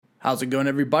How's it going,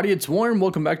 everybody? It's Warren.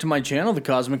 Welcome back to my channel, The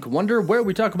Cosmic Wonder, where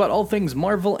we talk about all things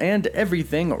Marvel and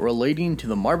everything relating to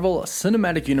the Marvel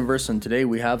Cinematic Universe, and today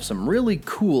we have some really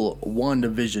cool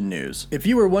Wandavision news. If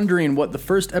you were wondering what the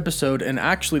first episode, and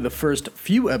actually the first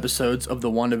few episodes of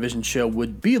the Wandavision show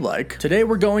would be like, today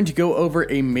we're going to go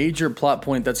over a major plot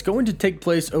point that's going to take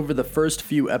place over the first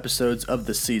few episodes of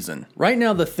the season. Right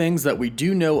now, the things that we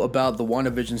do know about the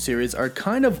Wandavision series are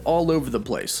kind of all over the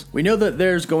place. We know that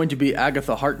there's going to be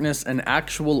Agatha Harkness, an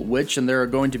actual witch, and there are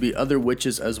going to be other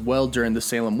witches as well during the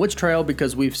Salem witch trial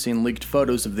because we've seen leaked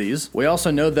photos of these. We also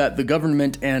know that the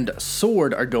government and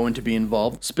S.W.O.R.D. are going to be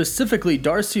involved, specifically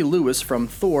Darcy Lewis from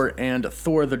Thor and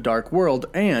Thor the Dark World,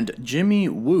 and Jimmy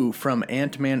Woo from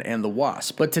Ant-Man and the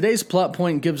Wasp. But today's plot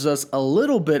point gives us a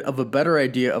little bit of a better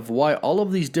idea of why all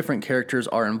of these different characters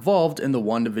are involved in the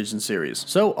WandaVision series.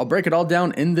 So I'll break it all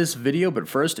down in this video, but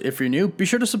first, if you're new, be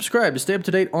sure to subscribe to stay up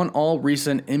to date on all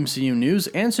recent MCU news,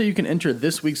 and so you can enter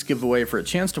this week's giveaway for a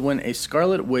chance to win a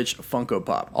Scarlet Witch Funko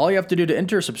Pop. All you have to do to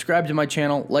enter, subscribe to my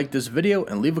channel, like this video,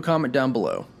 and leave a comment down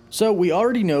below. So we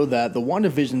already know that the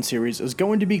WandaVision series is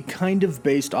going to be kind of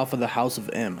based off of the House of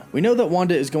M. We know that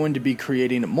Wanda is going to be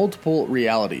creating multiple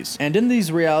realities, and in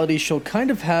these realities she'll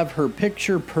kind of have her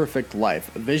picture perfect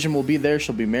life. Vision will be there,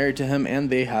 she'll be married to him, and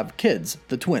they have kids,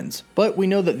 the twins. But we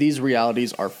know that these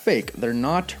realities are fake, they're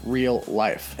not real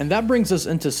life. And that brings us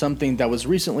into something that was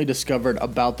recently discovered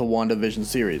about the WandaVision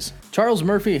series. Charles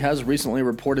Murphy has recently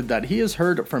reported that he has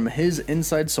heard from his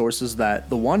inside sources that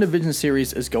the WandaVision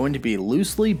series is going to be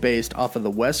loosely based off of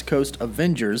the West Coast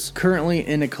Avengers, currently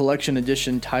in a collection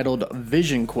edition titled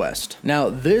Vision Quest. Now,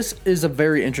 this is a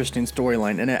very interesting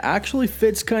storyline, and it actually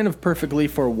fits kind of perfectly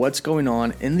for what's going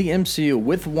on in the MCU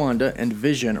with Wanda and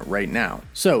Vision right now.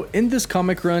 So, in this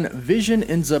comic run, Vision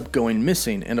ends up going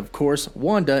missing, and of course,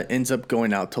 Wanda ends up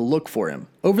going out to look for him.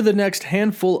 Over the next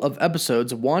handful of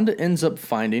episodes, Wanda ends up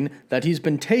finding that he's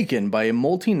been taken by a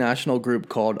multinational group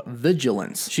called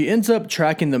Vigilance. She ends up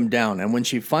tracking them down, and when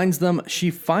she finds them,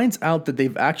 she finds out that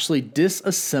they've actually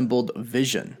disassembled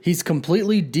Vision. He's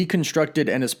completely deconstructed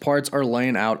and his parts are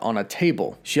laying out on a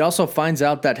table. She also finds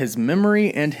out that his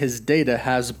memory and his data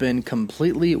has been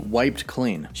completely wiped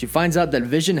clean. She finds out that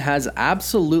Vision has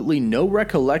absolutely no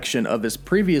recollection of his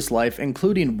previous life,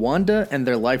 including Wanda and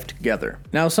their life together.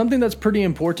 Now, something that's pretty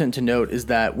important to note is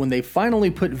that when they finally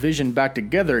put Vision back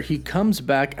together, he comes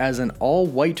back as an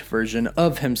all-white version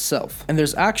of himself. And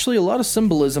there's actually a lot of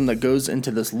symbolism that goes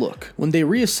into this look. When they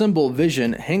reassemble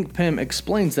Vision, Hank Pym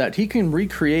explains that he can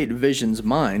recreate Vision's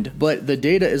mind, but the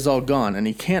data is all gone and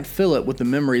he can't fill it with the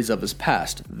memories of his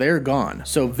past. They're gone.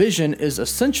 So Vision is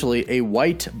essentially a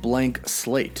white blank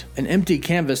slate, an empty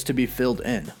canvas to be filled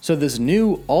in. So this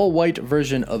new all-white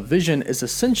version of Vision is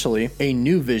essentially a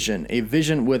new Vision, a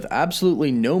Vision with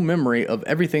absolutely no memory of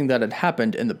everything that had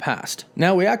happened in the past.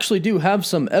 Now, we actually do have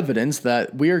some evidence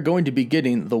that we are going to be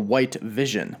getting the white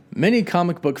Vision. Many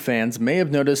comic book fans may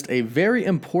have noticed a very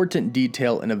important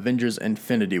detail in Avengers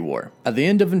Infinity War. At the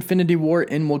end of Infinity War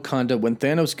in Wakanda, when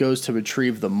Thanos goes to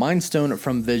retrieve the Mind Stone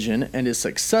from Vision and is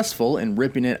successful in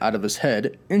ripping it out of his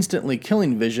head, instantly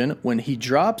killing Vision, when he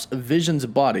drops Vision's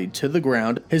body to the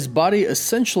ground, his body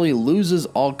essentially loses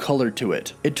all color to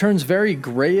it. It turns very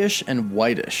grayish and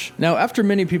whitish. Now, after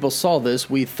many people saw this,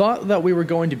 we thought that we were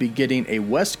going to be getting a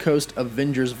West Coast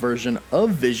Avengers version of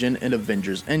Vision in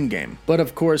Avengers Endgame. But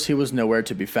of course, he was nowhere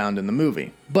to be found in the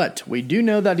movie. But we do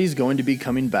know that he's going to be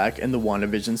coming back in the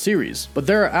WandaVision series. But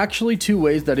there are actually two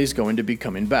ways that he's going to be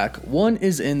coming back. One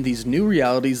is in these new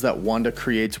realities that Wanda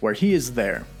creates where he is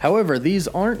there. However, these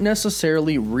aren't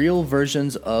necessarily real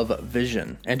versions of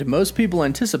Vision. And most people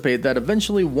anticipate that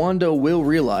eventually Wanda will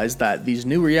realize that these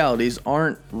new realities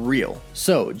aren't real.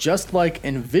 So, just like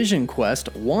in Vision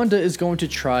Quest, Wanda is going to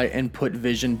try and put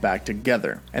Vision back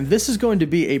together. And this is going to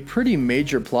be a pretty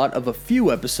major plot of a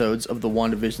few episodes of the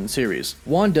WandaVision series.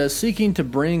 Wanda seeking to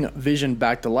bring Vision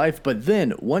back to life, but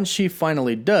then once she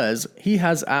finally does, he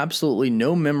has absolutely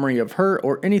no memory of her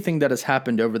or anything that has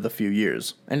happened over the few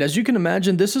years. And as you can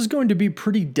imagine, this is going to be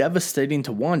pretty devastating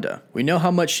to Wanda. We know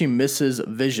how much she misses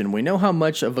Vision. We know how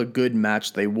much of a good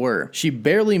match they were. She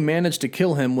barely managed to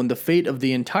kill him when the fate of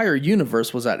the entire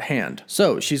universe was at hand.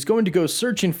 So she's going to go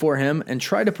searching for him and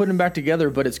try to put him back together,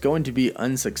 but it's going to be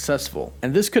unsuccessful.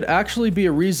 And this could actually be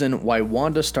a reason why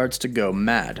Wanda starts to go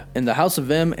mad. In the House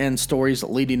of M and stories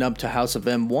leading up to House of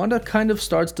M, Wanda kind of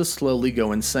starts to slowly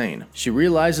go insane. She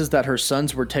realizes that her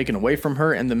sons were taken away from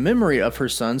her and the memory of her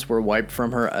sons were wiped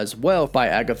from her as well by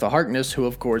Agatha Harkness, who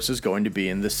of course is going to be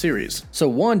in this series. So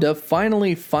Wanda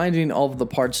finally finding all of the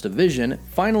parts to Vision,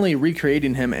 finally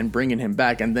recreating him and bringing him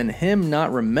back, and then him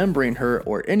not remembering her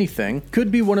or anything thing,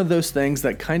 could be one of those things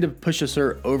that kind of pushes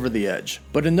her over the edge.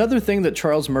 But another thing that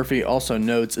Charles Murphy also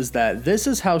notes is that this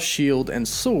is how S.H.I.E.L.D. and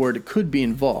S.W.O.R.D. could be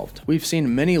involved. We've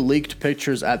seen many leaked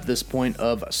pictures at this point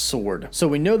of S.W.O.R.D. So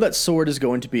we know that S.W.O.R.D. is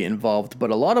going to be involved, but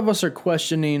a lot of us are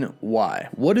questioning why.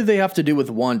 What do they have to do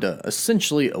with Wanda,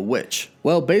 essentially a witch?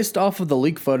 Well, based off of the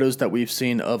leak photos that we've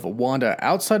seen of Wanda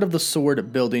outside of the S.W.O.R.D.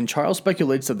 building, Charles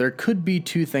speculates that there could be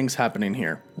two things happening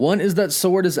here. One is that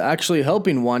S.W.O.R.D. is actually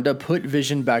helping Wanda put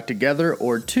Vision back together,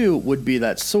 or two would be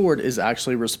that S.W.O.R.D. is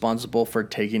actually responsible for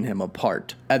taking him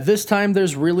apart. At this time,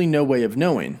 there's really no way of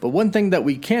knowing, but one thing that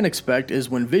we can expect is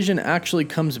when Vision actually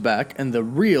comes back in the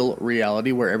real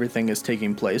reality where everything is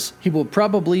taking place, he will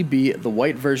probably be the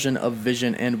white version of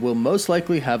Vision and will most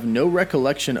likely have no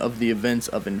recollection of the events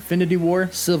of Infinity War,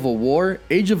 Civil War,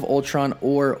 Age of Ultron,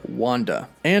 or Wanda.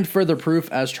 And further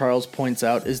proof, as Charles points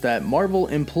out, is that Marvel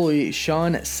employee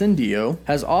Sean Cindio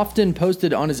has often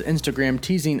posted on his Instagram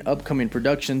teasing upcoming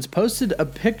productions, posted a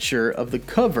picture of the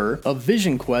cover of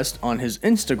Vision Quest on his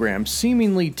Instagram,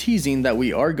 seemingly teasing that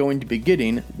we are going to be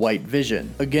getting White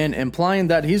Vision. Again, implying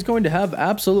that he's going to have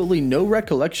absolutely no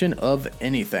recollection of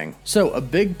anything. So a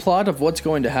big plot of what's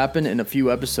going to happen in a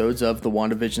few episodes of the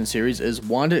WandaVision series is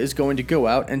Wanda is going to go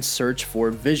out and search for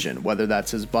Vision, whether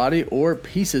that's his body or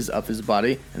pieces of his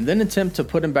body, and then attempt to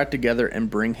put him back together and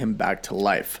bring him back to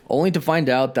life, only to find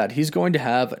out that he's going to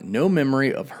have no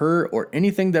memory of her or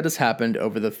anything that has happened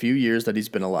over the few years that he's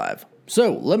been alive.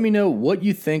 So let me know what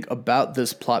you think about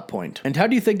this plot point, and how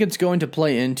do you think it's going to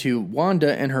play into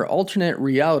Wanda and her alternate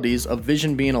realities of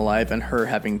Vision being alive and her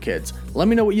having kids. Let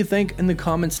me know what you think in the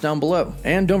comments down below,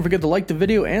 and don't forget to like the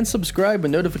video and subscribe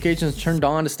with notifications turned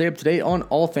on to stay up to date on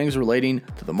all things relating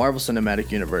to the Marvel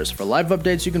Cinematic Universe. For live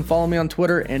updates, you can follow me on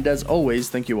Twitter, and as always,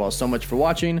 thank you all so much for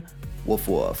watching. Woof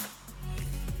woof.